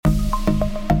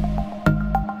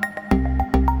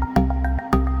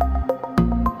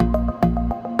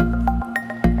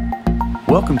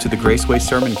Welcome to the Graceway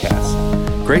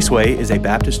Sermoncast. Graceway is a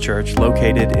Baptist church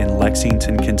located in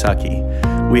Lexington, Kentucky.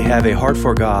 We have a heart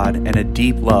for God and a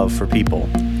deep love for people.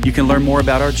 You can learn more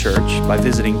about our church by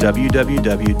visiting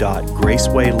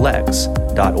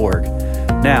www.gracewaylex.org.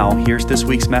 Now, here's this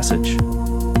week's message.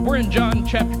 We're in John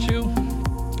chapter 2.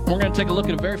 We're going to take a look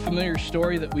at a very familiar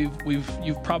story that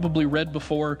you've probably read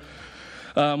before.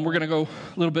 We're going to go a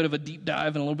little bit of a deep dive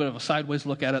and a little bit of a sideways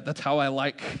look at it. That's how I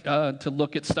like to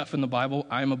look at stuff in the Bible.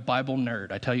 I'm a Bible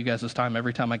nerd. I tell you guys this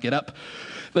every time I get up.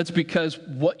 That's because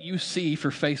what you see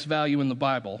for face value in the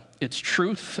Bible, its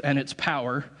truth and its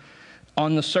power,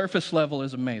 on the surface level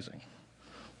is amazing.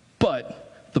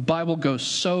 But the Bible goes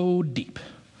so deep.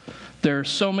 There are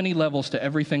so many levels to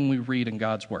everything we read in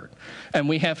God's Word. And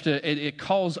we have to, it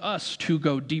calls us to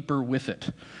go deeper with it.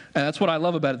 And that's what I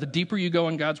love about it. The deeper you go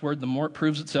in God's Word, the more it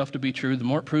proves itself to be true, the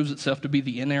more it proves itself to be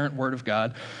the inerrant Word of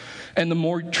God, and the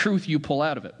more truth you pull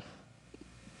out of it.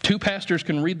 Two pastors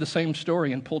can read the same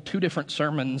story and pull two different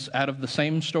sermons out of the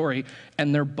same story,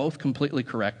 and they're both completely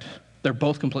correct. They're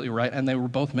both completely right, and they were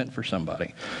both meant for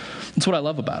somebody. That's what I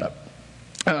love about it.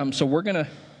 So we're going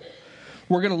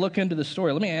to look into the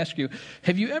story. Let me ask you,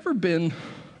 have you ever been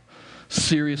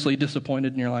seriously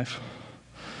disappointed in your life?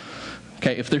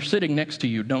 Okay, if they're sitting next to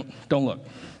you, don't look.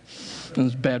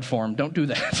 It's bad form. Don't do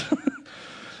that.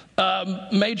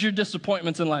 Major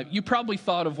disappointments in life. You probably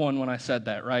thought of one when I said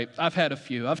that, right? I've had a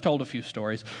few. I've told a few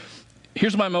stories.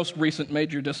 Here's my most recent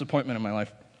major disappointment in my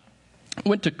life. I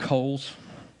went to Kohl's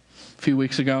a few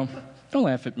weeks ago. Don't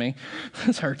laugh at me.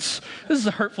 This hurts. This is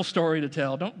a hurtful story to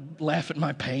tell. Don't laugh at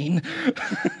my pain.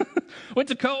 Went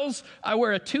to Kohl's. I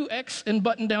wear a 2X in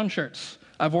button-down shirts.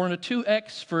 I've worn a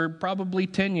 2X for probably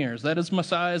 10 years. That is my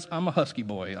size. I'm a husky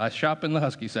boy. I shop in the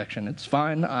husky section. It's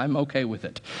fine. I'm okay with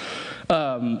it.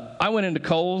 I went into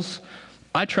Kohl's.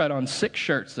 I tried on 6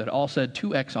 shirts that all said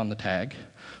 2X on the tag.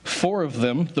 4 of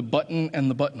them, the button and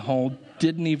the buttonhole,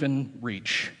 didn't even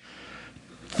reach.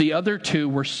 The other 2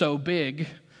 were so big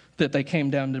that they came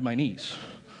down to my knees.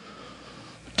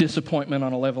 Disappointment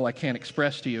on a level I can't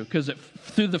express to you, because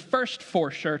through the first 4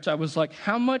 shirts, I was like,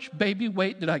 how much baby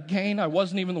weight did I gain? I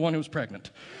wasn't even the one who was pregnant.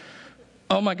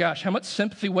 Oh my gosh, how much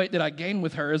sympathy weight did I gain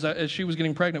with her as she was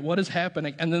getting pregnant? What is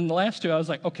happening? And then the last 2, I was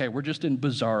like, okay, we're just in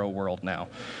bizarro world now.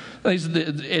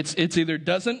 It's either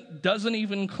doesn't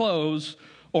even close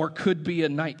or could be a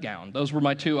nightgown. Those were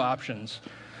my 2 options.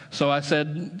 So I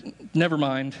said, never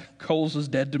mind, Kohl's is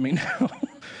dead to me now.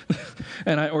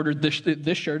 And I ordered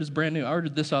this shirt is brand new. I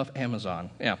ordered this off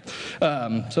Amazon. Yeah.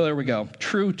 So there we go.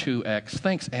 True 2X.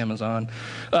 Thanks, Amazon.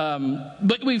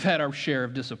 But we've had our share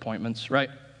of disappointments, right?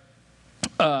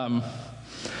 I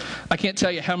can't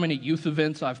tell you how many youth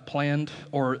events I've planned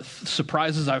or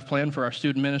surprises I've planned for our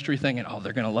student ministry thinking, oh,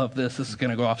 they're going to love this. This is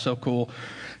going to go off so cool.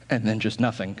 And then just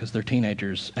nothing because they're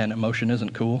teenagers and emotion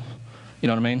isn't cool. You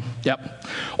know what I mean? Yep.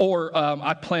 Or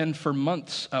I planned for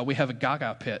months. We have a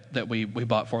Gaga pit that we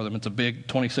bought for them. It's a big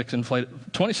 26-foot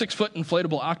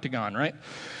inflatable octagon, right?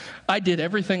 I did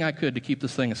everything I could to keep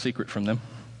this thing a secret from them.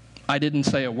 I didn't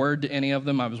say a word to any of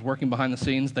them. I was working behind the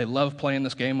scenes. They love playing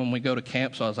this game when we go to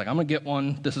camp, so I was like, I'm going to get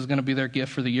one. This is going to be their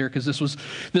gift for the year, because this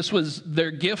was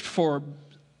their gift for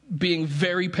being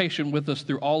very patient with us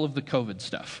through all of the COVID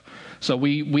stuff. So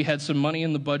we had some money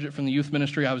in the budget from the youth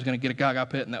ministry. I was going to get a Gaga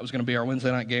pit, and that was going to be our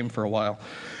Wednesday night game for a while.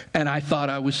 And I thought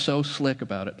I was so slick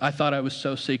about it. I thought I was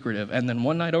so secretive. And then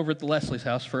one night over at the Leslie's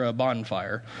house for a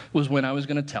bonfire was when I was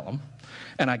going to tell them.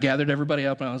 And I gathered everybody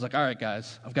up, and I was like, all right,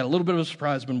 guys, I've got a little bit of a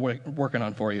surprise I've been working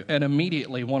on for you. And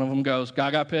immediately one of them goes,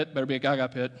 Gaga pit, better be a Gaga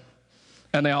pit.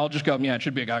 And they all just go, yeah, it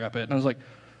should be a Gaga pit. And I was like,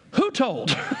 who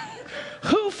told?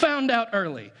 Who found out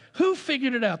early? Who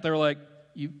figured it out? They were like,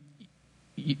 you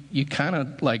kind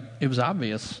of, like, it was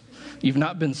obvious. You've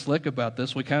not been slick about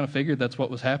this. We kind of figured that's what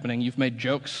was happening. You've made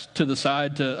jokes to the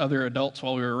side to other adults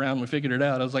while we were around. We figured it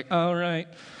out. I was like, all right.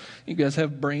 You guys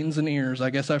have brains and ears.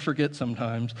 I guess I forget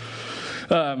sometimes.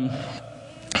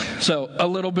 So a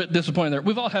little bit disappointed there.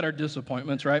 We've all had our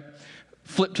disappointments, right?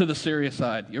 Flip to the serious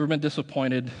side. You ever been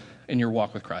disappointed in your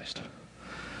walk with Christ?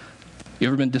 You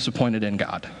ever been disappointed in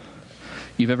God?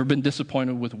 You've ever been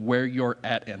disappointed with where you're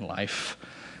at in life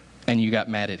and you got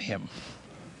mad at Him?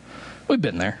 We've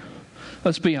been there.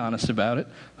 Let's be honest about it.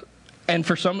 And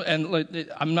for some, and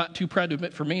I'm not too proud to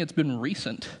admit, for me, it's been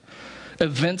recent.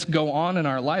 Events go on in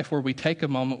our life where we take a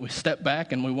moment, we step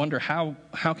back, and we wonder, how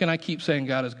can I keep saying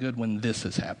God is good when this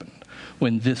has happened,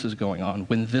 when this is going on,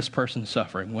 when this person's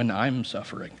suffering, when I'm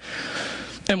suffering?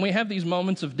 And we have these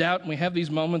moments of doubt, and we have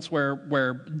these moments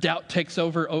where doubt takes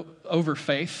over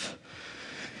faith.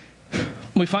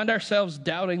 We find ourselves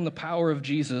doubting the power of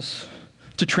Jesus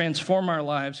to transform our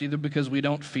lives either because we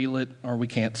don't feel it or we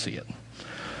can't see it.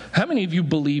 How many of you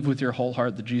believe with your whole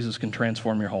heart that Jesus can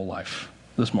transform your whole life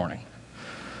this morning?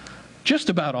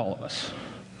 Just about all of us.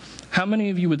 How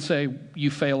many of you would say you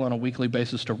fail on a weekly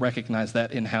basis to recognize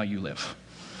that in how you live?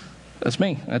 That's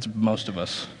me. That's most of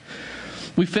us.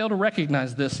 We fail to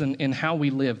recognize this in how we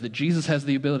live, that Jesus has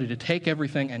the ability to take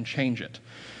everything and change it.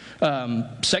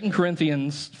 2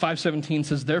 Corinthians 5:17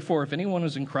 says, "Therefore, if anyone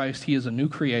is in Christ, he is a new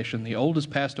creation. The old has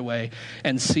passed away,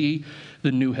 and see,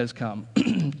 the new has come."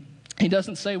 He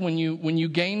doesn't say when you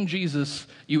gain Jesus,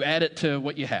 you add it to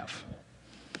what you have.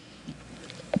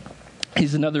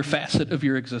 He's another facet of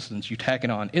your existence. You tack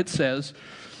it on. It says,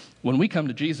 when we come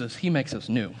to Jesus, he makes us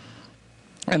new.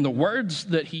 And the words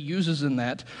that he uses in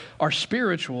that are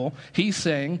spiritual. He's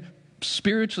saying,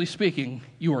 spiritually speaking,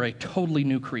 you are a totally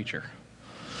new creature.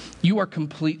 You are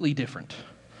completely different.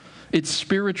 It's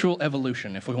spiritual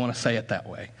evolution, if we want to say it that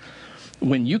way.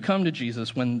 When you come to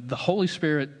Jesus, when the Holy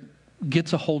Spirit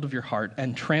gets a hold of your heart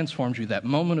and transforms you, that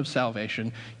moment of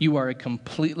salvation, you are a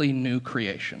completely new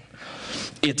creation.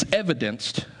 It's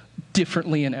evidenced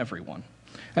differently in everyone.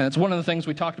 And it's one of the things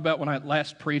we talked about when I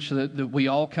last preached, that we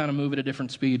all kind of move at a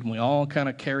different speed, and we all kind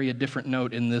of carry a different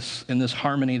note in this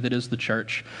harmony that is the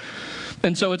church.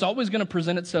 And so it's always going to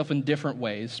present itself in different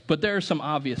ways, but there is some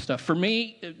obvious stuff. For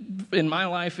me, in my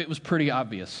life, it was pretty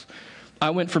obvious.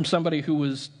 I went from somebody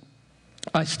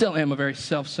I still am a very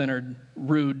self-centered,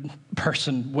 rude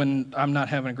person when I'm not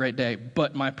having a great day,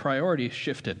 but my priorities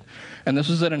shifted. And this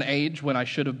was at an age when I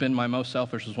should have been my most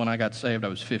selfish, was when I got saved. I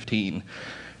was 15.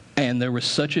 And there was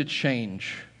such a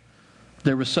change.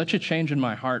 There was such a change in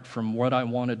my heart from what I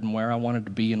wanted and where I wanted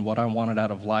to be and what I wanted out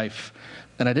of life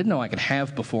that I didn't know I could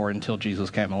have before until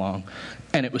Jesus came along.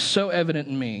 And it was so evident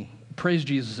in me. Praise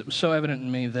Jesus, it was so evident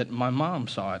in me that my mom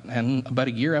saw it. And about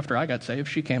a year after I got saved,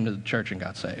 she came to the church and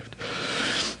got saved.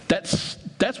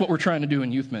 That's what we're trying to do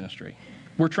in youth ministry.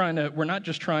 We're not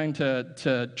just trying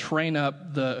to train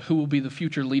up who will be the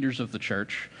future leaders of the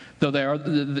church, though they are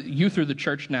the youth are the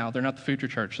church now. They're not the future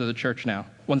church. They're the church now.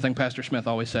 One thing Pastor Smith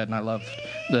always said, and I loved,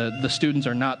 the students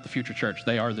are not the future church.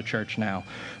 They are the church now.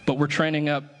 But we're training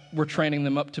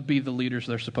them up to be the leaders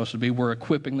they're supposed to be. We're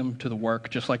equipping them to the work,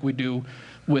 just like we do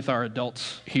with our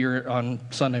adults here on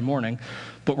Sunday morning.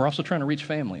 But we're also trying to reach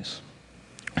families.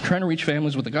 Trying to reach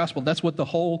families with the gospel. That's what the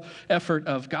whole effort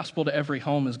of Gospel to Every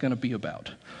Home is going to be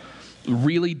about.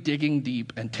 Really digging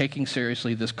deep and taking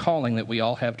seriously this calling that we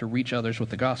all have to reach others with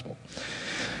the gospel.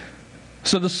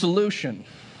 So the solution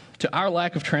to our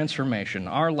lack of transformation,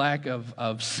 our lack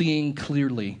of seeing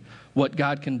clearly what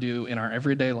God can do in our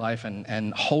everyday life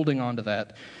and holding on to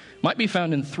that, might be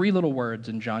found in 3 little words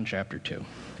in John chapter 2.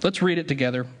 Let's read it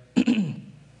together.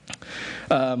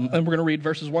 And we're going to read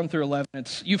verses 1 through 11.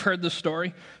 You've heard this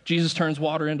story. Jesus turns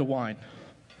water into wine.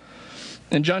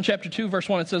 In John chapter 2, verse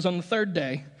 1, it says, "On the 3rd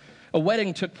day, a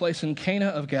wedding took place in Cana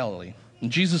of Galilee.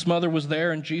 And Jesus' mother was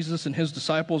there, and Jesus and his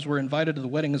disciples were invited to the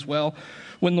wedding as well.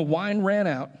 When the wine ran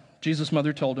out, Jesus'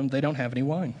 mother told him, 'They don't have any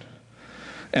wine.'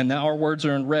 And now our words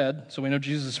are in red, so we know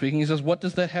Jesus is speaking. He says, 'What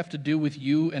does that have to do with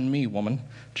you and me, woman?'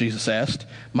 Jesus asked.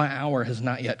 'My hour has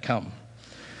not yet come.'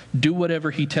 'Do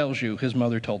whatever he tells you,' his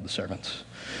mother told the servants.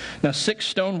 Now 6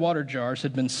 stone water jars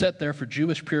had been set there for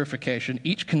Jewish purification.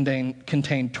 Each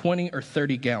contained 20 or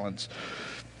 30 gallons.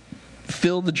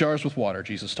 'Fill the jars with water,'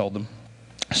 Jesus told them.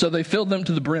 So they filled them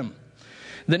to the brim.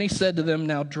 Then he said to them,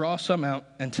 'Now draw some out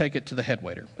and take it to the head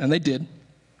waiter.' And they did.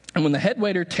 And when the head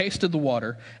waiter tasted the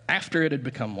water, after it had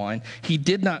become wine, he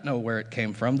did not know where it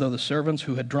came from, though the servants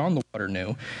who had drawn the water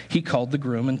knew. He called the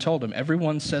groom and told him,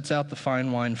 'Everyone sets out the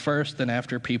fine wine first, then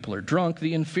after people are drunk,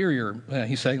 the inferior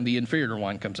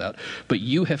wine comes out. But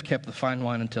you have kept the fine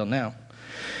wine until now.'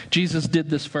 Jesus did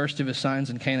this first of his signs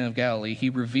in Cana of Galilee. He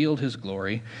revealed his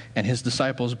glory, and his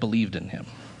disciples believed in him."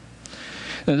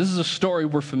 Now, this is a story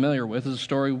we're familiar with. This is a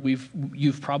story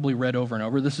you've probably read over and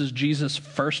over. This is Jesus'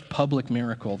 first public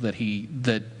miracle that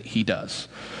he does.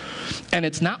 And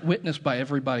it's not witnessed by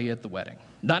everybody at the wedding.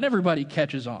 Not everybody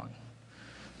catches on.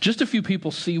 Just a few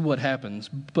people see what happens,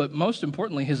 but most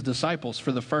importantly, his disciples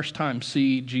for the first time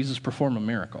see Jesus perform a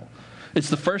miracle.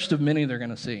 It's the first of many they're going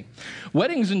to see.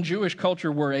 Weddings in Jewish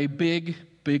culture were a big,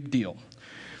 big deal.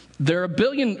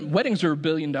 Weddings are $1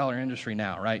 billion industry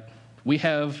now, right? We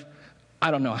have, I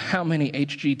don't know how many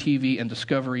HGTV and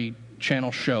Discovery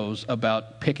Channel shows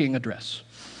about picking a dress.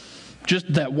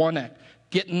 Just that one act.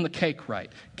 Getting the cake right.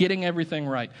 Getting everything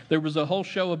right. There was a whole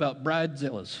show about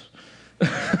bridezillas.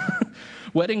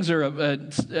 Weddings are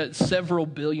a several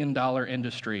billion-dollar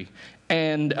industry.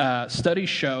 And studies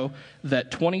show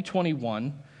that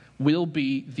 2021 will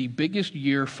be the biggest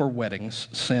year for weddings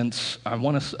since, they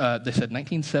said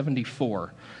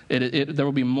 1974. There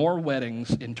will be more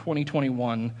weddings in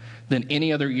 2021 than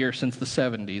any other year since the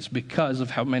 70s because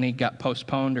of how many got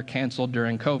postponed or canceled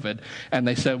during COVID. And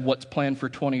they said what's planned for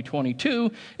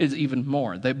 2022 is even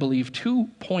more. They believe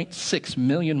 2.6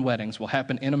 million weddings will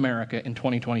happen in America in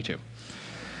 2022.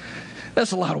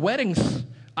 That's a lot of weddings.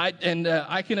 I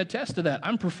can attest to that.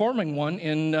 I'm performing one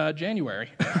in January.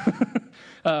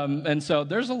 And so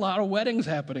there's a lot of weddings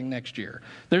happening next year.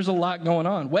 There's a lot going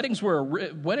on. Weddings are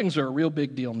a real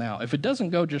big deal now. If it doesn't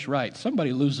go just right,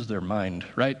 somebody loses their mind,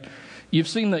 right? There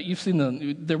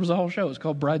was a whole show. It's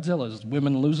called Bridezilla. It's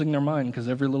women losing their mind because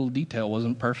every little detail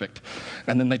wasn't perfect.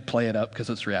 And then they'd play it up because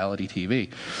it's reality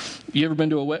TV. You ever been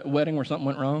to a wedding where something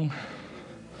went wrong?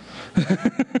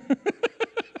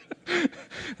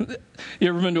 You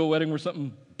ever been to a wedding where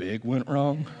something big went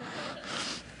wrong?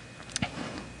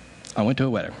 I went to a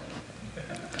wedding.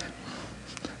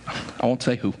 I won't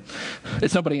say who.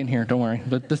 It's nobody in here, don't worry.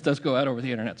 But this does go out over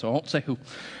the internet, so I won't say who.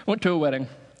 I went to a wedding.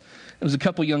 It was a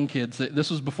couple young kids.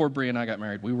 This was before Bree and I got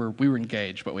married. We were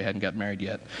engaged, but we hadn't got married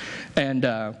yet. And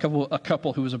a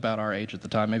couple who was about our age at the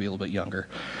time, maybe a little bit younger.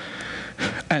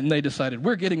 And they decided,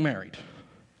 we're getting married.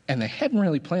 And they hadn't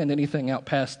really planned anything out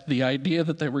past the idea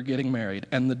that they were getting married.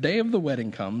 And the day of the wedding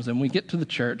comes, and we get to the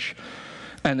church,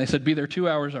 and they said, be there 2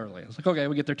 hours early. I was like, okay,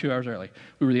 we get there 2 hours early.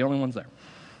 We were the only ones there.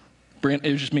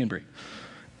 It was just me and Bree.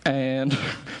 And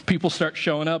people start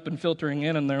showing up and filtering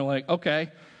in, and they're like,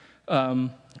 okay,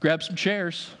 grab some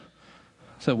chairs.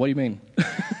 I said, what do you mean?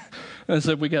 I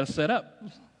said, we got to set up.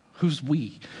 Who's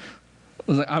we? I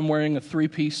was like, I'm wearing a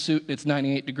 3-piece suit. It's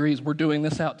 98 degrees. We're doing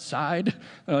this outside.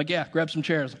 They're like, yeah, grab some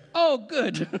chairs. Oh,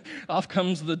 good. Off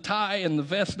comes the tie and the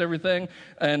vest and everything.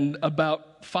 And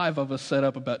about 5 of us set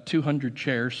up about 200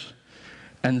 chairs.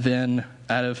 And then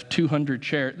out of 200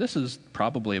 chairs, this is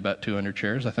probably about 200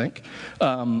 chairs, I think,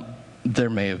 there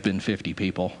may have been 50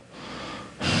 people.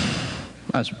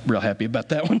 I was real happy about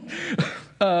that one.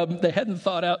 They hadn't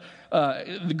thought out.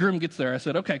 The groom gets there. I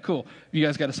said, okay, cool. You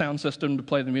guys got a sound system to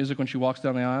play the music when she walks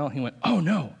down the aisle? He went, oh,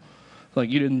 no. Like,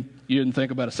 you didn't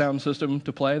think about a sound system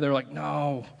to play? They're like,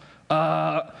 no.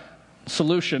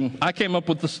 Solution. I came up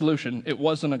with the solution. It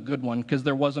wasn't a good one because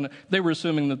they were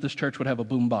assuming that this church would have a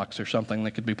boombox or something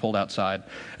that could be pulled outside,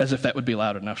 as if that would be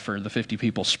loud enough for the 50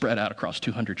 people spread out across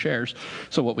 200 chairs.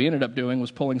 So what we ended up doing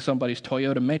was pulling somebody's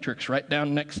Toyota Matrix right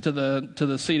down next to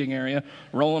the seating area,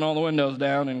 rolling all the windows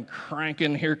down and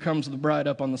cranking Here Comes the Bride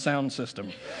up on the sound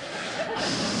system.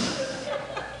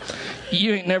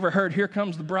 You ain't never heard Here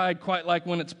Comes the Bride quite like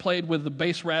when it's played with the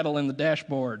bass rattle in the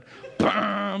dashboard.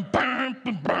 Bum, bum,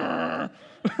 bum, bum.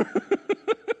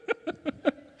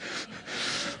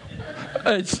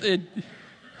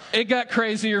 It got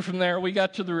crazier from there. We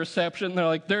got to the reception. They're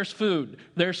like, there's food.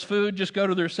 There's food. Just go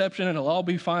to the reception and it'll all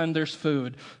be fine. There's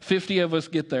food. 50 of us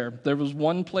get there. There was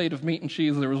 1 plate of meat and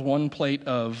cheese. There was 1 plate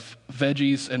of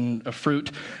veggies and a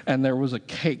fruit. And there was a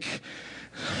cake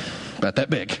about that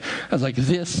big. I was like,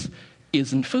 this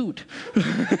isn't food.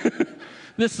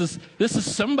 This is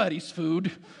somebody's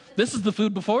food. This is the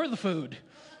food before the food.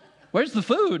 Where's the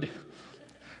food?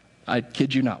 I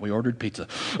kid you not, we ordered pizza.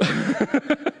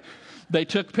 They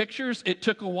took pictures. It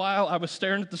took a while. I was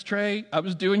staring at this tray. I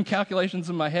was doing calculations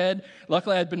in my head.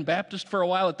 Luckily, I had been Baptist for a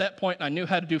while at that point, and I knew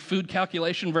how to do food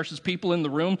calculation versus people in the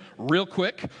room real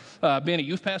quick. Being a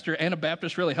youth pastor and a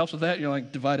Baptist really helps with that. You're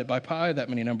like, divide it by pi, that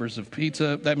many numbers of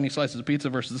pizza, that many slices of pizza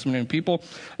versus this many people.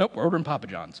 Nope, we're ordering Papa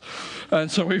John's.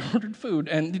 And so we ordered food.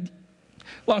 And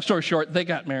long story short, they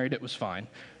got married. It was fine.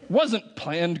 Wasn't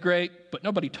planned great, but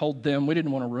nobody told them. We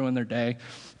didn't want to ruin their day.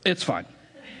 It's fine.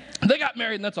 They got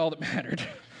married, and that's all that mattered.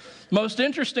 Most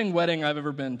interesting wedding I've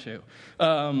ever been to.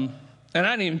 And I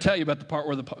didn't even tell you about the part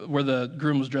where the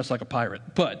groom was dressed like a pirate.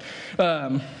 But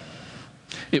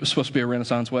it was supposed to be a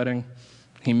Renaissance wedding.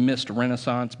 He missed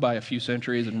Renaissance by a few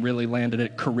centuries and really landed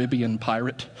at Caribbean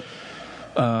pirate.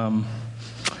 And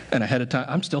ahead of time,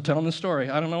 I'm still telling this story.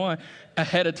 I don't know why.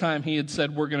 Ahead of time, he had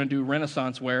said, we're going to do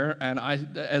Renaissance wear. And I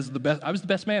was the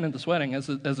best man at this wedding. As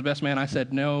the best man, I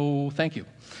said, no, thank you.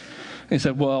 He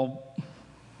said, well,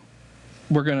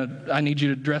 I need you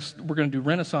to dress, we're going to do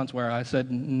Renaissance wear. I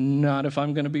said, not if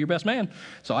I'm going to be your best man.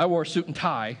 So I wore a suit and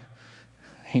tie.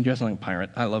 He dressed like a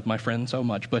pirate. I love my friend so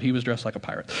much, but he was dressed like a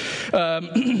pirate.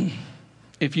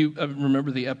 If you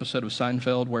remember the episode of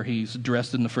Seinfeld where he's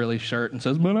dressed in the frilly shirt and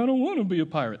says, but I don't want to be a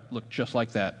pirate. Looked just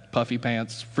like that. Puffy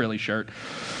pants, frilly shirt.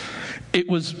 It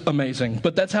was amazing,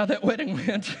 but that's how that wedding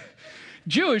went.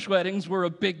 Jewish weddings were a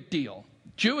big deal.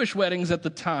 Jewish weddings at the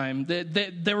time,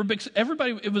 they were big.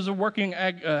 Everybody, it was a working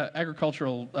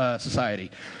agricultural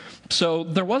society. So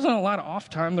there wasn't a lot of off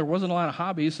time, there wasn't a lot of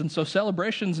hobbies, and so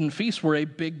celebrations and feasts were a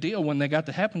big deal when they got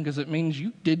to happen because it means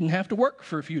you didn't have to work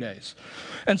for a few days.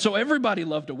 And so everybody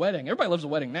loved a wedding. Everybody loves a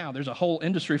wedding now. There's a whole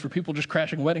industry for people just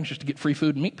crashing weddings just to get free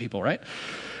food and meet people, right?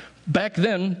 Back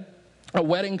then, a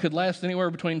wedding could last anywhere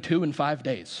between 2 and 5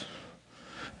 days.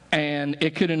 And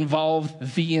it could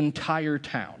involve the entire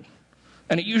town.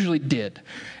 And it usually did.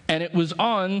 And it was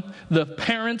on the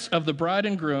parents of the bride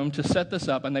and groom to set this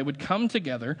up, and they would come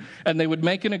together, and they would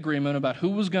make an agreement about who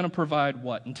was going to provide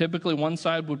what. And typically one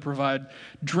side would provide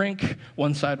drink,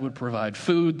 one side would provide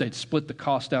food. They'd split the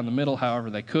cost down the middle however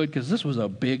they could, because this was a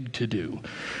big to-do.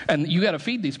 And you got to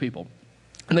feed these people.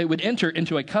 And they would enter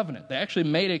into a covenant. They actually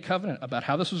made a covenant about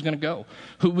how this was going to go,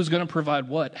 who was going to provide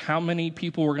what, how many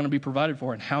people were going to be provided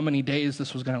for, and how many days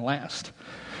this was going to last.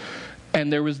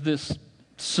 And there was this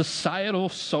societal,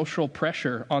 social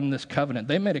pressure on this covenant.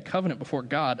 They made a covenant before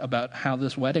God about how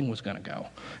this wedding was going to go,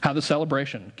 how the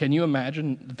celebration. Can you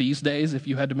imagine these days if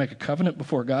you had to make a covenant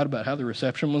before God about how the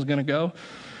reception was going to go,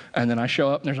 and then I show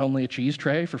up and there's only a cheese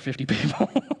tray for 50 people?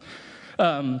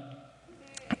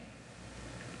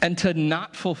 And to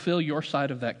not fulfill your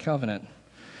side of that covenant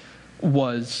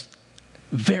was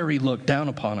very looked down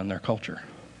upon in their culture.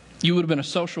 You would have been a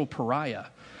social pariah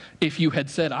if you had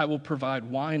said, I will provide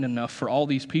wine enough for all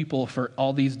these people for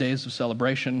all these days of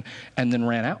celebration, and then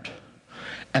ran out.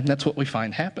 And that's what we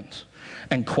find happens.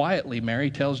 And quietly,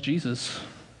 Mary tells Jesus,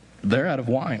 they're out of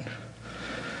wine.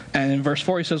 And in verse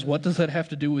 4, he says, what does that have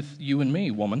to do with you and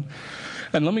me, woman?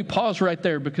 And let me pause right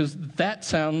there, because that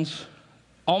sounds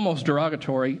almost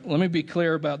derogatory. Let me be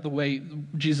clear about the way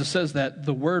Jesus says that.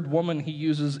 The word woman he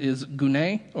uses is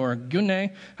gune, or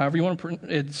gune, however you want to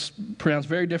it's pronounced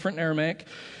very different in Aramaic.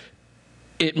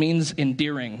 It means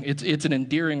endearing. It's an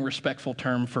endearing, respectful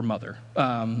term for mother.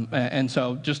 And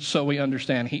so, just so we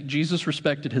understand, Jesus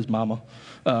respected his mama.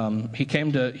 He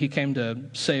came to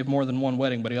save more than one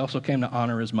wedding, but he also came to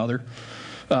honor his mother.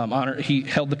 He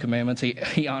held the commandments.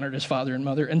 He honored his father and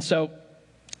mother. And so,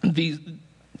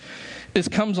 this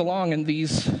comes along, and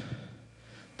this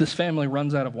family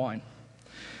runs out of wine.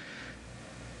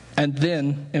 And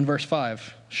then, in verse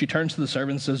 5, she turns to the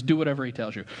servant and says, do whatever he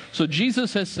tells you. So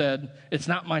Jesus has said, it's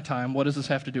not my time. What does this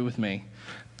have to do with me?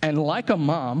 And like a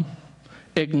mom,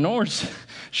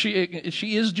 she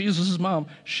is Jesus' mom.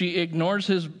 She ignores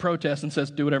his protest and says,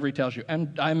 do whatever he tells you.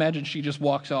 And I imagine she just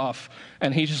walks off,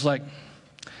 and he's just like,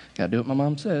 gotta do what my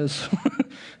mom says.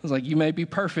 It's like, you may be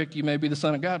perfect, you may be the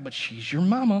son of God, but she's your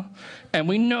mama. And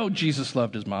we know Jesus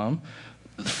loved his mom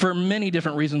for many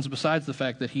different reasons besides the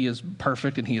fact that he is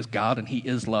perfect and he is God and he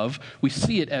is love. We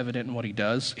see it evident in what he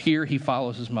does. Here he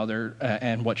follows his mother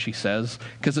and what she says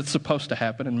because it's supposed to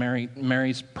happen, and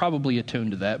Mary's probably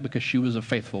attuned to that because she was a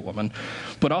faithful woman.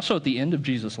 But also at the end of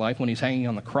Jesus' life, when he's hanging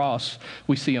on the cross,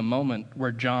 we see a moment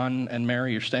where John and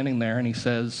Mary are standing there, and he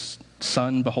says,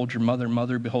 son, behold your mother,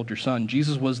 mother, behold your son.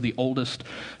 Jesus was the oldest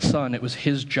son. It was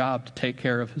his job to take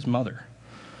care of his mother.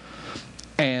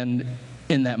 And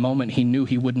in that moment, he knew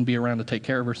he wouldn't be around to take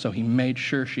care of her, so he made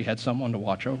sure she had someone to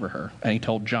watch over her. And he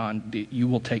told John, you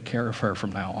will take care of her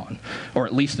from now on, or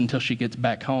at least until she gets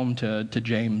back home to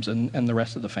James and the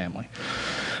rest of the family.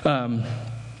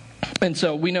 And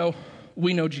so we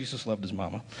know Jesus loved his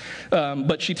mama.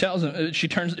 But she tells him,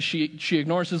 she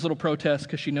ignores his little protest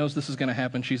because she knows this is going to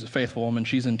happen. She's a faithful woman.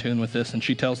 She's in tune with this. And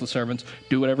she tells the servants,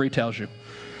 do whatever he tells you.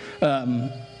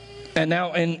 And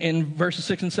now in verses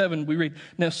 6 and 7, we read,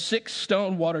 now 6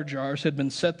 stone water jars had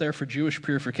been set there for Jewish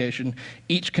purification.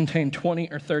 Each contained 20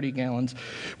 or 30 gallons.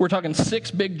 We're talking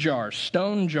 6 big jars,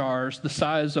 stone jars the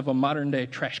size of a modern-day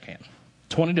trash can.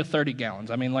 20 to 30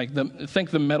 gallons. I mean, think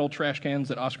the metal trash cans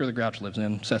that Oscar the Grouch lives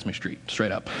in, Sesame Street,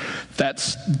 straight up.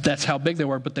 That's how big they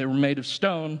were, but they were made of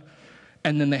stone,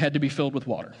 and then they had to be filled with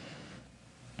water.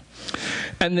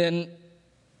 And then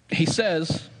he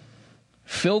says,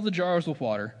 fill the jars with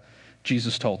water,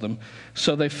 Jesus told them.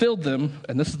 So they filled them,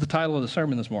 and this is the title of the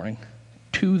sermon this morning,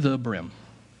 to the brim.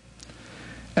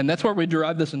 And that's where we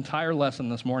derive this entire lesson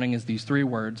this morning, is these 3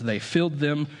 words. They filled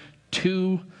them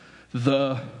to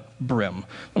the brim.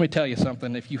 Let me tell you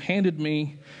something. If you handed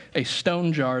me a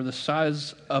stone jar the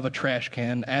size of a trash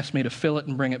can, asked me to fill it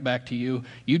and bring it back to you,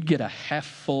 you'd get a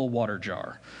half-full water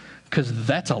jar, because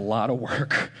that's a lot of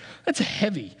work. That's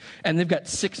heavy. And they've got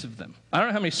 6 of them. I don't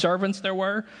know how many servants there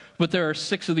were, but there are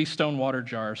 6 of these stone water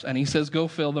jars. And he says, go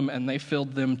fill them, and they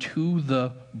filled them to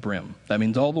the brim. That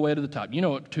means all the way to the top. You know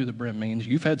what to the brim means.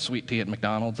 You've had sweet tea at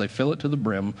McDonald's. They fill it to the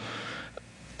brim.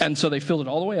 And so they filled it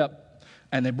all the way up,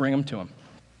 and they bring them to him.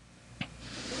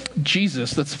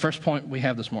 Jesus, that's the first point we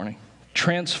have this morning,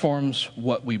 transforms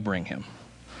what we bring him.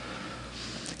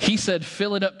 He said,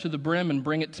 fill it up to the brim and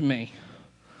bring it to me.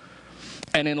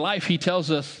 And in life, he tells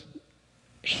us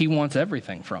he wants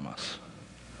everything from us.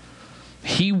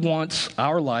 He wants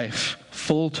our life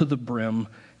full to the brim,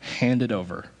 handed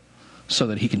over, so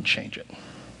that he can change it.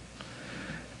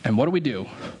 And what do?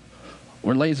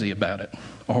 We're lazy about it,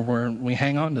 or we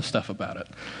hang on to stuff about it.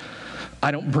 I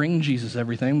don't bring Jesus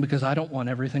everything because I don't want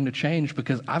everything to change,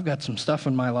 because I've got some stuff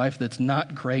in my life that's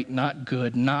not great, not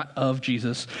good, not of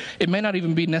Jesus. It may not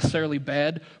even be necessarily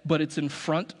bad, but it's in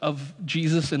front of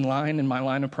Jesus in my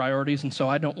line of priorities, and so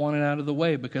I don't want it out of the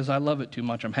way because I love it too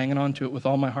much. I'm hanging on to it with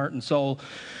all my heart and soul,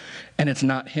 and it's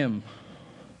not him.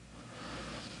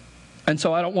 And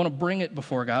so I don't want to bring it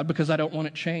before God because I don't want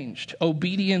it changed.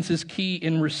 Obedience is key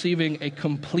in receiving a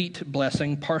complete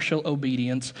blessing. Partial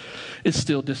obedience is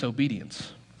still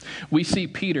disobedience. We see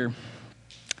Peter,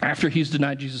 after he's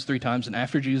denied Jesus 3 times and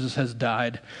after Jesus has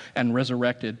died and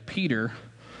resurrected, Peter,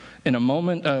 in a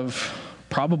moment of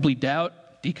probably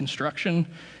doubt, deconstruction,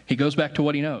 he goes back to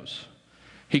what he knows.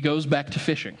 He goes back to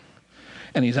fishing.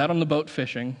 And he's out on the boat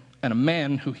fishing, and a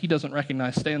man who he doesn't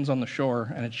recognize stands on the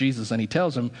shore, and it's Jesus, and he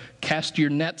tells him, cast your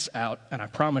nets out, and I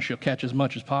promise you'll catch as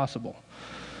much as possible.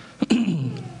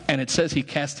 And it says he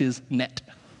cast his net,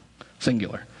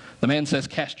 singular. The man says,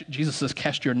 Jesus says,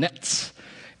 cast your nets.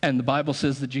 And the Bible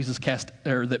says that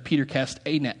Peter cast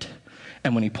a net.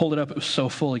 And when he pulled it up, it was so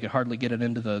full he could hardly get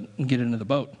into the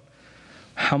boat.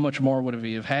 How much more would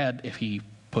he have had if he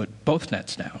put both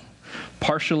nets down?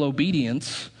 Partial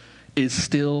obedience is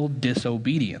still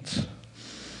disobedience.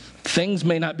 Things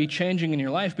may not be changing in your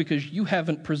life because you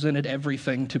haven't presented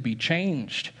everything to be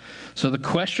changed. So the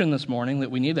question this morning that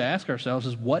we need to ask ourselves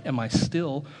is, what am I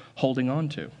still holding on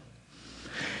to?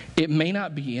 It may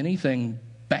not be anything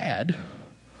bad,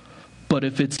 but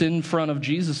if it's in front of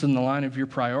Jesus in the line of your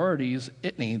priorities,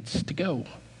 it needs to go.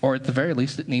 Or at the very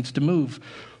least, it needs to move.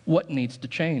 What needs to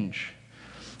change?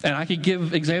 And I could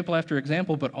give example after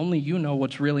example, but only you know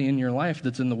what's really in your life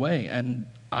that's in the way. And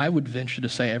I would venture to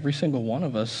say every single one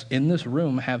of us in this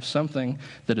room have something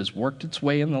that has worked its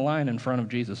way in the line in front of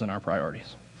Jesus in our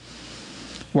priorities.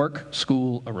 Work,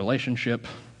 school, a relationship,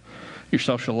 your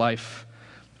social life,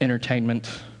 entertainment,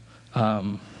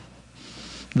 the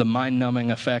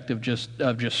mind-numbing effect of just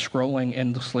scrolling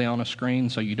endlessly on a screen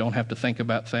so you don't have to think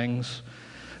about things,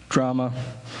 drama,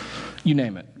 you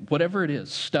name it. Whatever it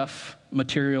is, stuff,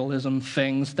 materialism,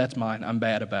 things, that's mine. I'm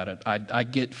bad about it. I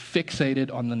get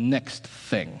fixated on the next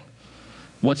thing.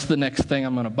 What's the next thing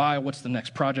I'm going to buy? What's the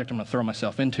next project I'm going to throw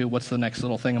myself into? What's the next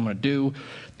little thing I'm going to do?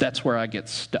 That's where I get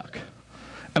stuck.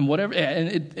 And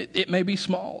it may be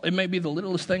small. It may be the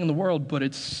littlest thing in the world, but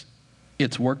it's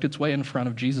worked its way in front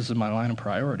of Jesus in my line of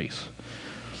priorities.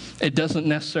 It doesn't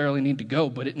necessarily need to go,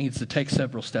 but it needs to take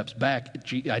several steps back.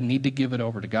 I need to give it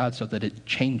over to God so that it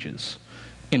changes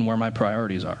in where my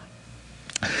priorities are.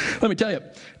 Let me tell you,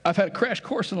 I've had a crash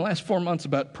course in the last 4 months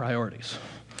about priorities.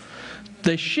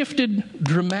 They shifted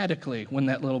dramatically when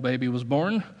that little baby was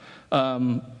born.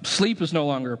 Sleep is no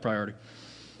longer a priority.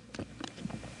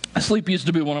 Sleep used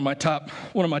to be one of my top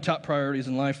priorities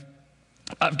in life.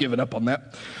 I've given up on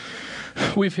that.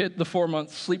 We've hit the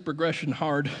 4-month sleep regression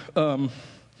hard.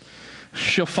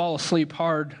 She'll fall asleep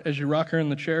hard as you rock her in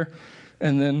the chair,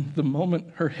 and then the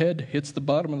moment her head hits the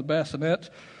bottom of the bassinet,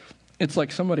 it's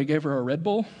like somebody gave her a Red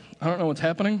Bull. I don't know what's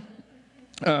happening.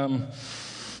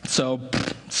 So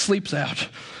sleep's out.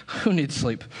 Who needs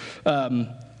sleep?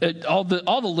 All the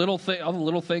little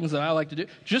things that I like to do.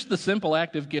 Just the simple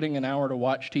act of getting an hour to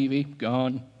watch TV,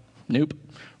 gone. Nope.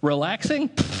 Relaxing?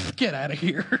 Get out of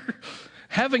here.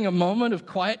 Having a moment of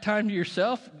quiet time to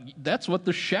yourself, that's what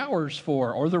the shower's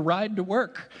for, or the ride to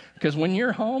work. Because when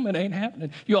you're home, it ain't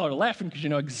happening. You all are laughing because you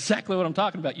know exactly what I'm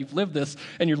talking about. You've lived this,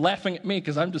 and you're laughing at me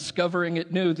because I'm discovering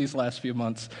it new these last few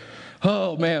months.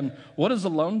 Oh, man, what is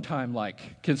alone time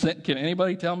like? Can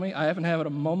anybody tell me? I haven't had a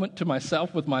moment to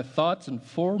myself with my thoughts in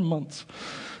 4 months.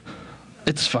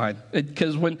 It's fine.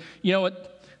 Because you know what?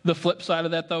 The flip side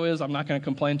of that, though, is I'm not going to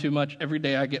complain too much. Every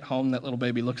day I get home, that little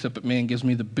baby looks up at me and gives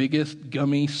me the biggest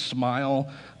gummy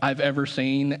smile I've ever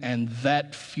seen, and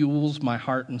that fuels my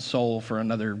heart and soul for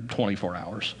another 24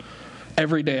 hours.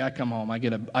 Every day I come home, I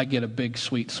get a big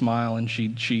sweet smile, and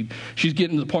she's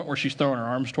getting to the point where she's throwing her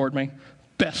arms toward me.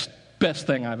 Best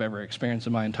thing I've ever experienced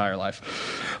in my entire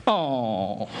life.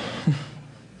 Oh, all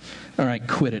right,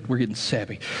 quit it. We're getting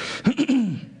sappy.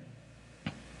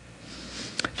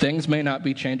 Things may not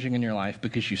be changing in your life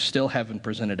because you still haven't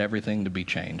presented everything to be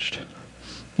changed.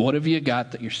 What have you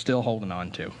got that you're still holding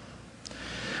on to?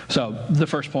 So, the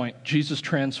first point, Jesus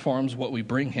transforms what we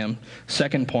bring him.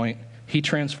 Second point, he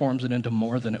transforms it into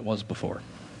more than it was before.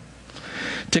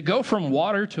 To go from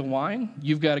water to wine,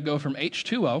 you've got to go from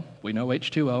H2O. We know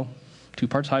H2O, 2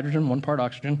 parts hydrogen, 1 part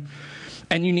oxygen.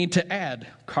 And you need to add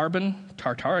carbon,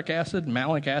 tartaric acid,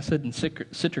 malic acid, and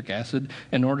citric acid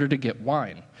in order to get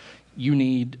wine. You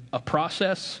need a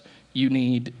process, you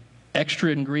need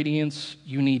extra ingredients,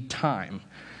 you need time.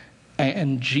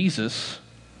 And Jesus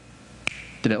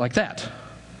did it like that.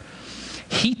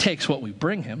 He takes what we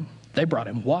bring him. They brought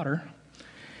him water.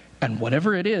 And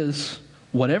whatever it is,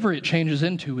 whatever it changes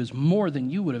into is more than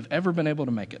you would have ever been able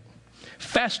to make it.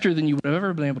 Faster than you would have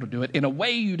ever been able to do it, in a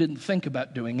way you didn't think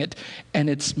about doing it, and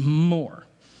it's more.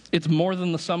 It's more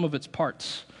than the sum of its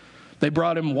parts. They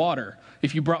brought him water.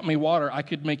 If you brought me water, I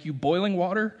could make you boiling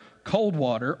water, cold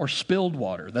water, or spilled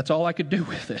water. That's all I could do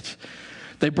with it.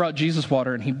 They brought Jesus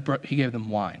water, and he gave them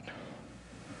wine.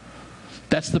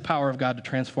 That's the power of God to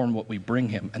transform what we bring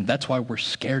him, and that's why we're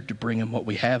scared to bring him what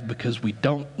we have, because we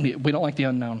don't like the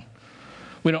unknown.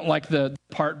 We don't like the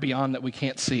part beyond that we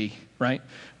can't see, right?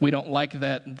 We don't like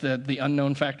the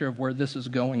unknown factor of where this is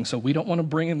going. So we don't want to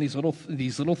bring in these little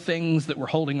things that we're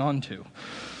holding on to,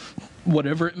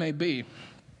 whatever it may be,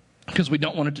 because we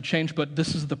don't want it to change. But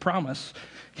this is the promise.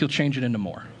 He'll change it into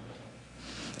more.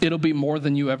 It'll be more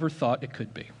than you ever thought it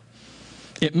could be.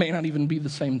 It may not even be the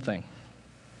same thing.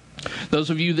 Those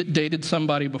of you that dated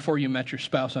somebody before you met your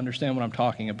spouse understand what I'm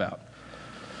talking about.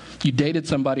 You dated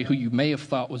somebody who you may have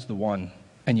thought was the one,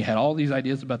 and you had all these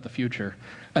ideas about the future,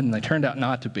 and they turned out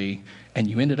not to be, and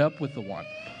you ended up with the one.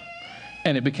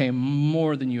 And it became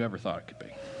more than you ever thought it could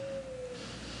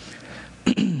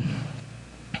be.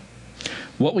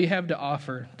 What we have to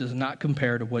offer does not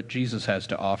compare to what Jesus has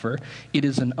to offer. It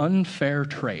is an unfair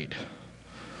trade.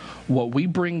 What we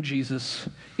bring Jesus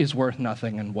is worth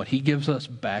nothing, and what he gives us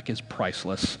back is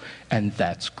priceless, and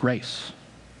that's grace.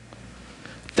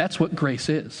 That's what grace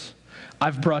is.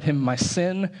 I've brought him my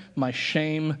sin, my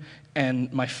shame,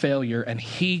 and my failure, and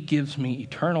he gives me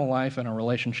eternal life and a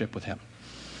relationship with him.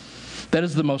 That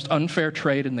is the most unfair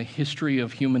trade in the history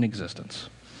of human existence.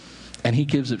 And he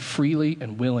gives it freely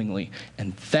and willingly,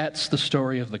 and that's the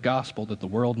story of the gospel that the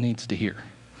world needs to hear.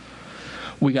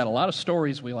 We got a lot of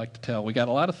stories we like to tell. We got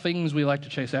a lot of things we like to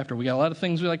chase after. We got a lot of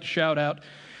things we like to shout out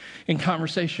in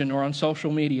conversation or on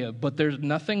social media, but there's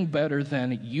nothing better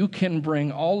than you can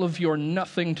bring all of your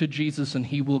nothing to Jesus and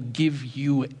he will give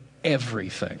you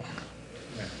everything.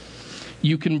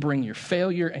 You can bring your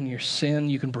failure and your sin.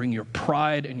 You can bring your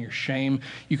pride and your shame.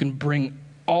 You can bring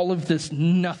all of this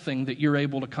nothing that you're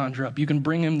able to conjure up. You can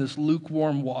bring him this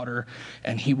lukewarm water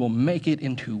and he will make it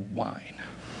into wine.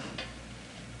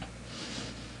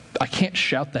 I can't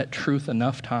shout that truth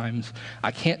enough times. I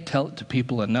can't tell it to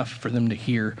people enough for them to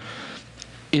hear.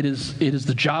 It is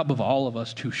the job of all of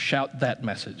us to shout that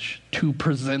message, to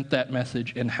present that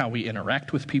message in how we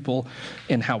interact with people,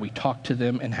 in how we talk to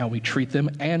them, and how we treat them,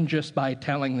 and just by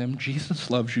telling them, Jesus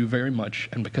loves you very much,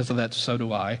 and because of that, so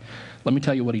do I. Let me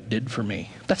tell you what he did for me.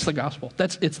 That's the gospel.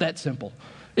 It's that simple.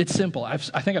 It's simple. I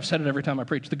think I've said it every time I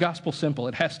preach. The gospel's simple.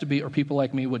 It has to be, or people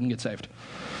like me wouldn't get saved.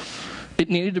 It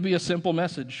needed to be a simple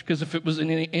message, because if it was in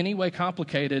any way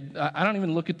complicated, I don't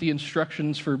even look at the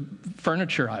instructions for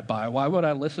furniture I buy. Why would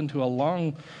I listen to a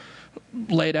long,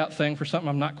 laid-out thing for something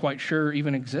I'm not quite sure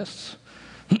even exists?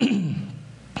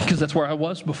 Because that's where I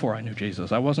was before I knew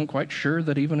Jesus. I wasn't quite sure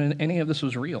that even any of this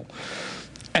was real.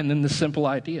 And then the simple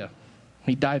idea,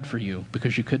 he died for you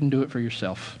because you couldn't do it for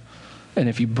yourself. And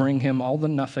if you bring him all the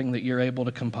nothing that you're able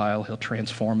to compile, he'll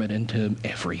transform it into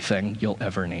everything you'll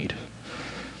ever need.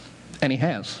 And he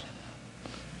has.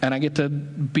 And I get to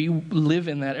live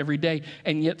in that every day.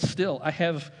 And yet still, I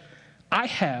have,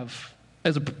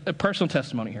 as a personal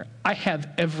testimony here, I have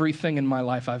everything in my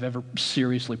life I've ever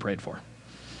seriously prayed for.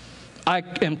 I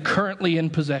am currently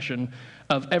in possession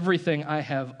of everything I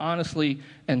have honestly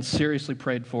and seriously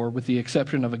prayed for, with the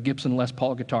exception of a Gibson Les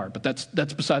Paul guitar. But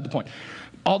that's beside the point.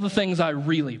 All the things I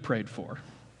really prayed for,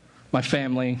 my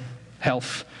family,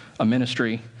 health, a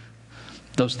ministry,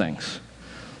 those things.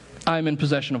 I'm in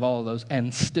possession of all of those,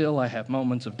 and still I have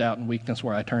moments of doubt and weakness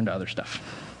where I turn to other stuff.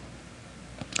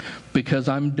 Because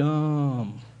I'm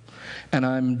dumb. And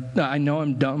I know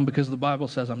I'm dumb because the Bible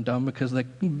says I'm dumb, because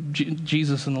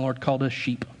Jesus and the Lord called us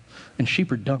sheep. And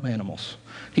sheep are dumb animals.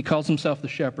 He calls himself the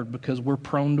shepherd because we're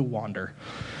prone to wander.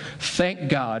 Thank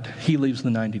God he leaves the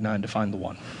 99 to find the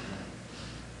one.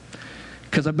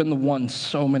 Because I've been the one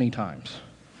so many times.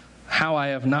 How I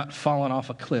have not fallen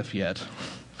off a cliff yet.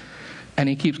 And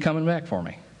he keeps coming back for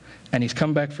me. And he's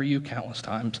come back for you countless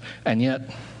times. And yet,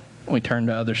 we turn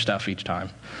to other stuff each time.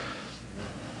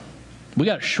 We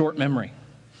got a short memory.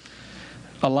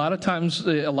 A lot of times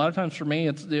for me,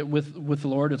 with the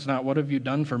Lord, it's not what have you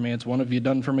done for me, it's what have you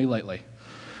done for me lately.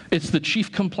 It's the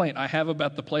chief complaint I have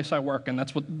about the place I work, and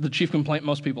that's what the chief complaint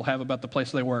most people have about the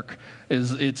place they work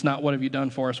is it's not what have you done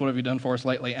for us, what have you done for us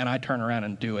lately, and I turn around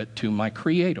and do it to my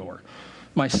Creator,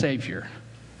 my Savior,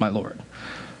 my Lord.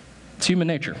 It's human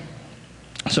nature.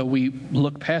 So we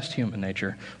look past human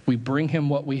nature, we bring him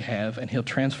what we have, and he'll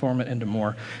transform it into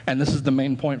more. And this is the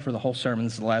main point for the whole sermon.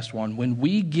 This is the last one. When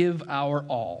we give our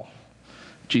all,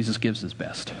 Jesus gives his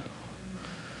best.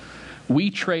 We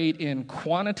trade in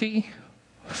quantity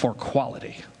for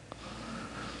quality.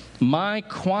 My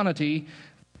quantity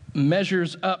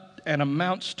measures up and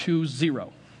amounts to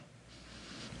 0.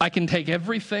 I can take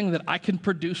everything that I can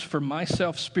produce for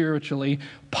myself spiritually,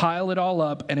 pile it all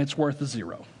up, and it's worth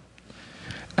 0.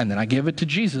 And then I give it to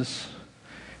Jesus,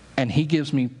 and he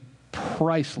gives me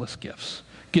priceless gifts.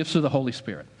 Gifts of the Holy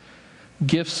Spirit.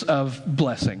 Gifts of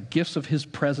blessing. Gifts of his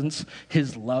presence,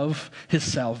 his love, his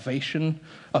salvation,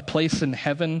 a place in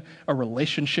heaven, a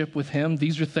relationship with him.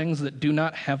 These are things that do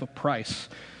not have a price.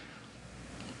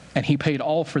 And he paid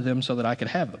all for them so that I could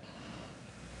have them.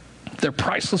 They're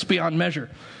priceless beyond measure.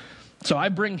 So I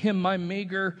bring him my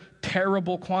meager,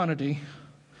 terrible quantity,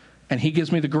 and he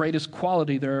gives me the greatest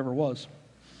quality there ever was.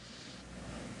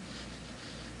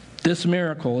 This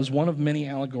miracle is one of many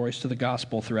allegories to the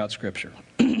gospel throughout Scripture.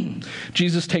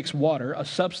 Jesus takes water, a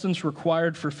substance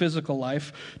required for physical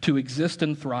life to exist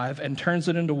and thrive, and turns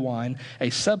it into wine, a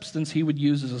substance he would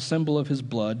use as a symbol of his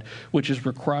blood, which is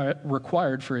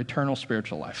required for eternal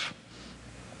spiritual life.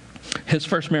 His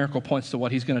first miracle points to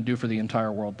what he's going to do for the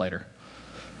entire world later.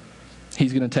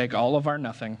 He's going to take all of our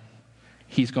nothing,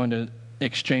 he's going to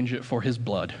exchange it for his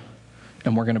blood,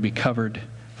 and we're going to be covered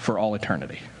for all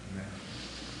eternity.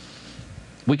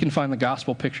 We can find the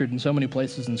gospel pictured in so many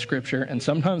places in Scripture, and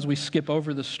sometimes we skip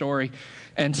over the story,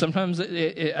 and sometimes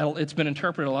it's been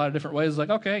interpreted a lot of different ways.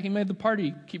 Like, okay, he made the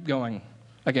party keep going,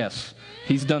 I guess.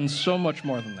 He's done so much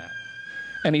more than that,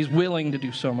 and he's willing to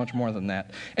do so much more than that.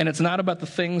 And it's not about the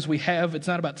things we have. It's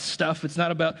not about stuff. This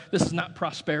is not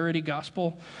prosperity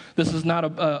gospel. This is not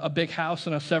a big house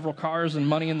and several cars and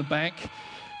money in the bank.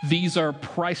 These are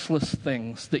priceless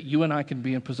things that you and I can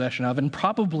be in possession of, and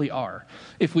probably are,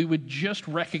 if we would just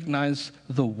recognize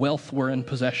the wealth we're in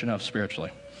possession of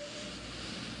spiritually.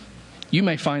 You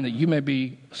may find that you may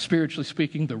be, spiritually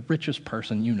speaking, the richest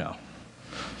person you know.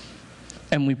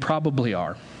 And we probably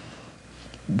are.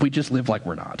 We just live like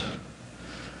we're not.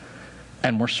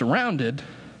 And we're surrounded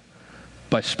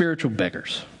by spiritual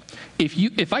beggars.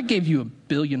 If I gave you $1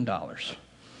 billion,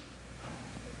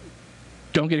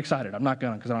 don't get excited. I'm not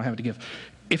going to, because I don't have it to give.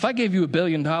 If I gave you $1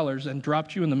 billion and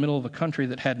dropped you in the middle of a country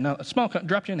that had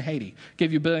dropped you in Haiti,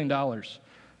 gave you $1 billion,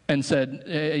 and said,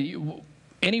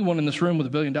 anyone in this room with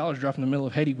 $1 billion dropped in the middle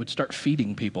of Haiti would start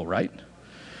feeding people, right?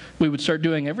 We would start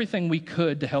doing everything we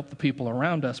could to help the people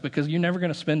around us, because you're never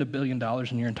going to spend $1 billion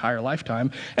in your entire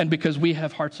lifetime, and because we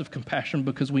have hearts of compassion,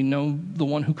 because we know the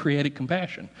one who created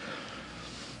compassion.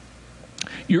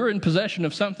 You're in possession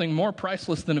of something more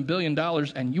priceless than $1 billion,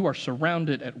 and you are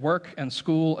surrounded at work and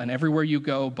school and everywhere you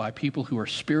go by people who are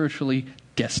spiritually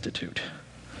destitute.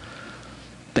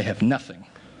 They have nothing.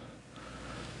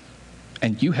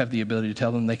 And you have the ability to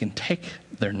tell them they can take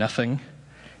their nothing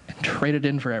and trade it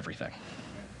in for everything.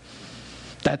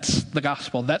 That's the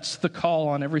gospel. That's the call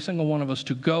on every single one of us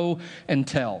to go and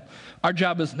tell. Our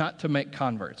job is not to make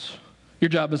converts. Your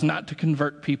job is not to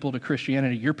convert people to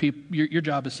Christianity. Your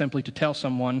job is simply to tell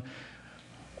someone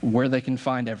where they can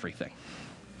find everything.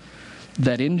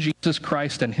 That in Jesus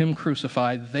Christ and him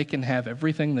crucified, they can have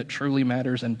everything that truly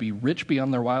matters and be rich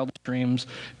beyond their wildest dreams,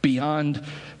 beyond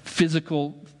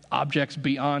physical objects,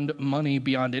 beyond money,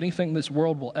 beyond anything this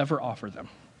world will ever offer them.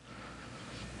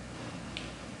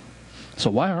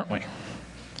 So why aren't we?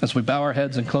 As we bow our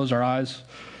heads and close our eyes,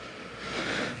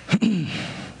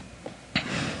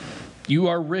 you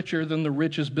are richer than the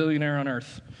richest billionaire on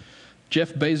earth.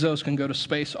 Jeff Bezos can go to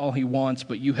space all he wants,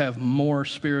 but you have more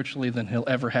spiritually than he'll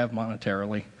ever have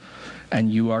monetarily.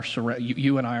 And you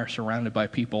and I are surrounded by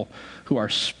people who are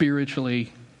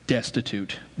spiritually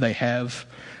destitute. They have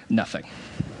nothing.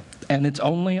 And it's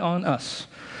only on us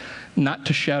not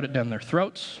to shout it down their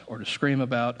throats or to scream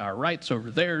about our rights over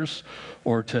theirs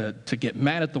or to get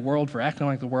mad at the world for acting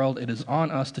like the world. It is on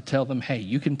us to tell them, hey,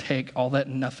 you can take all that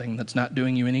nothing that's not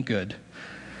doing you any good,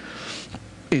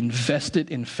 invest it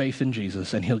in faith in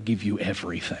Jesus, and he'll give you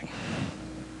everything.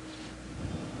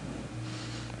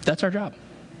 That's our job.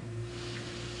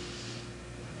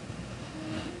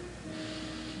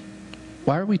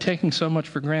 Why are we taking so much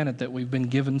for granted that we've been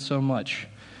given so much?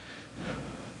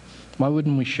 Why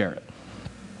wouldn't we share it?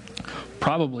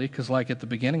 Probably because, like at the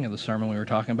beginning of the sermon we were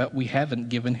talking about, we haven't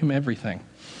given him everything.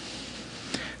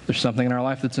 There's something in our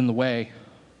life that's in the way.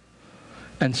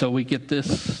 And so we get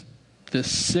this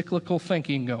cyclical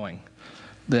thinking going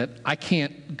that I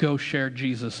can't go share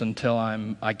Jesus until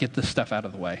I get this stuff out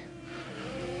of the way.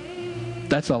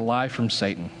 That's a lie from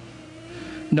Satan.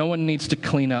 No one needs to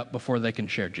clean up before they can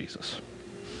share Jesus.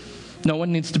 No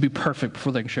one needs to be perfect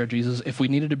before they can share Jesus. If we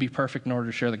needed to be perfect in order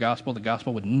to share the gospel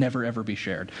would never, ever be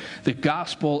shared. The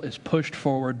gospel is pushed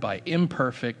forward by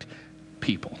imperfect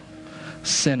people,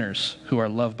 sinners who are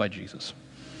loved by Jesus,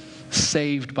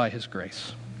 saved by his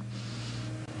grace.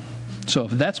 So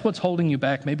if that's what's holding you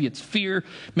back, maybe it's fear,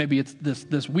 maybe it's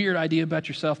this weird idea about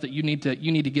yourself that you need to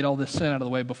get all this sin out of the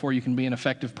way before you can be an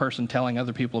effective person telling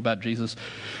other people about Jesus.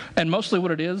 And mostly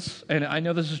what it is, and I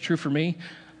know this is true for me,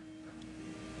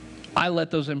 I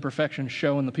let those imperfections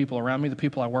show in the people around me. The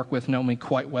people I work with know me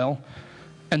quite well.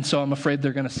 And so I'm afraid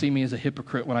they're going to see me as a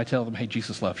hypocrite when I tell them, hey,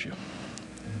 Jesus loves you.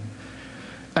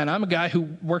 And I'm a guy who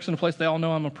works in a place they all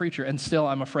know I'm a preacher, and still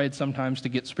I'm afraid sometimes to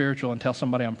get spiritual and tell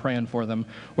somebody I'm praying for them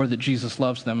or that Jesus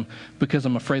loves them because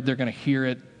I'm afraid they're going to hear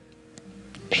it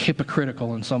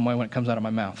hypocritical in some way when it comes out of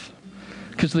my mouth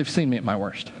because they've seen me at my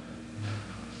worst.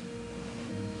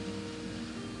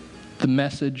 The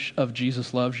message of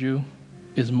Jesus loves you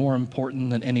is more important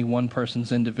than any one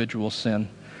person's individual sin.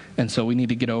 And so we need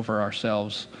to get over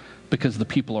ourselves because the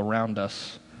people around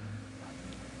us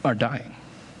are dying,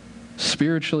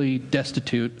 spiritually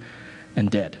destitute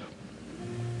and dead.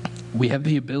 We have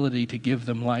the ability to give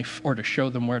them life or to show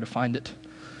them where to find it.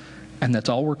 And that's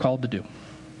all we're called to do.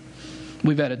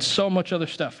 We've added so much other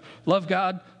stuff. Love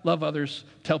God, love others,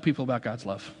 tell people about God's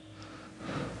love.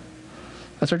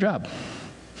 That's our job.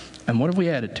 And what have we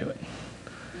added to it?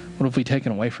 What have we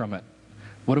taken away from it?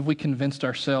 What have we convinced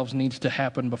ourselves needs to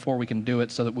happen before we can do it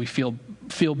so that we feel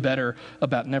better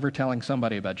about never telling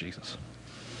somebody about Jesus?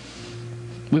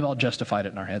 We've all justified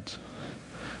it in our heads.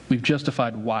 We've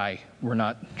justified why we're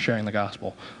not sharing the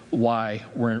gospel, why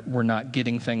we're not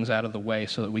getting things out of the way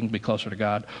so that we can be closer to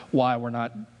God, why we're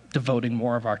not devoting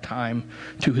more of our time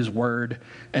to his word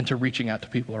and to reaching out to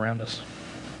people around us.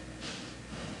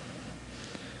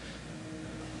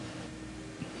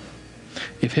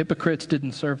 If hypocrites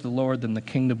didn't serve the Lord, then the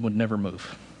kingdom would never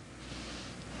move.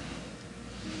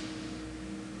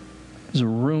 There's a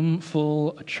room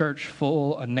full, a church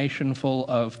full, a nation full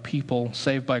of people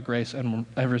saved by grace, and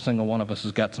every single one of us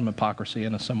has got some hypocrisy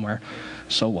in us somewhere.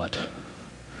 So what?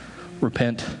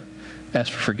 Repent,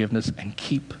 ask for forgiveness, and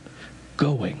keep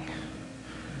going.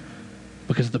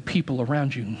 Because the people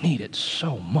around you need it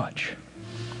so much.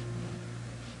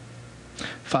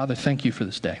 Father, thank you for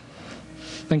this day.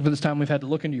 Thank you for this time we've had to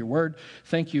look into your word.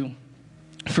 Thank you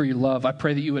for your love. I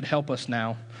pray that you would help us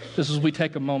now, just as we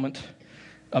take a moment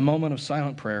of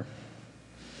silent prayer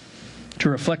to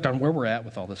reflect on where we're at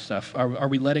with all this stuff. Are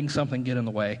we letting something get in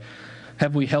the way?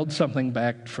 Have we held something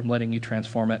back from letting you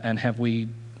transform it? And have we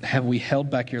held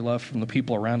back your love from the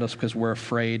people around us because we're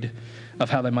afraid of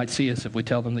how they might see us if we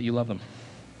tell them that you love them?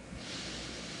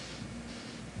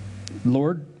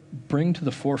 Lord, bring to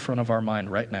the forefront of our mind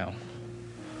right now,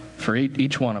 for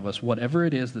each one of us, whatever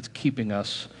it is that's keeping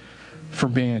us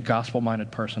from being a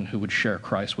gospel-minded person who would share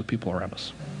Christ with people around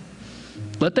us.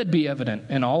 Let that be evident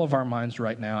in all of our minds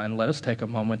right now, and let us take a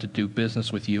moment to do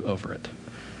business with you over it.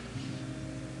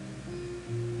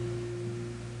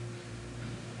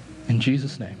 In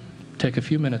Jesus' name, take a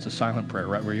few minutes of silent prayer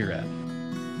right where you're at.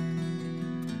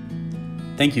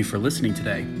 Thank you for listening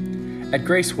today. At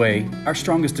Graceway, our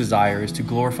strongest desire is to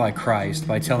glorify Christ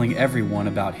by telling everyone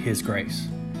about His grace.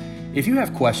 If you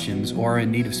have questions or are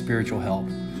in need of spiritual help,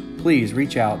 please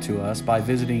reach out to us by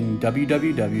visiting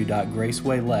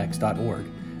www.gracewaylex.org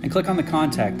and click on the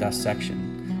Contact Us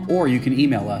section. Or you can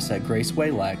email us at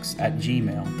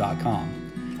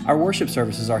gracewaylex@gmail.com. Our worship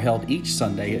services are held each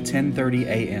Sunday at 10:30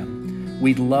 a.m.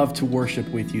 We'd love to worship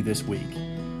with you this week.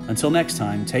 Until next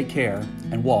time, take care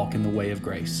and walk in the way of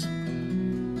grace.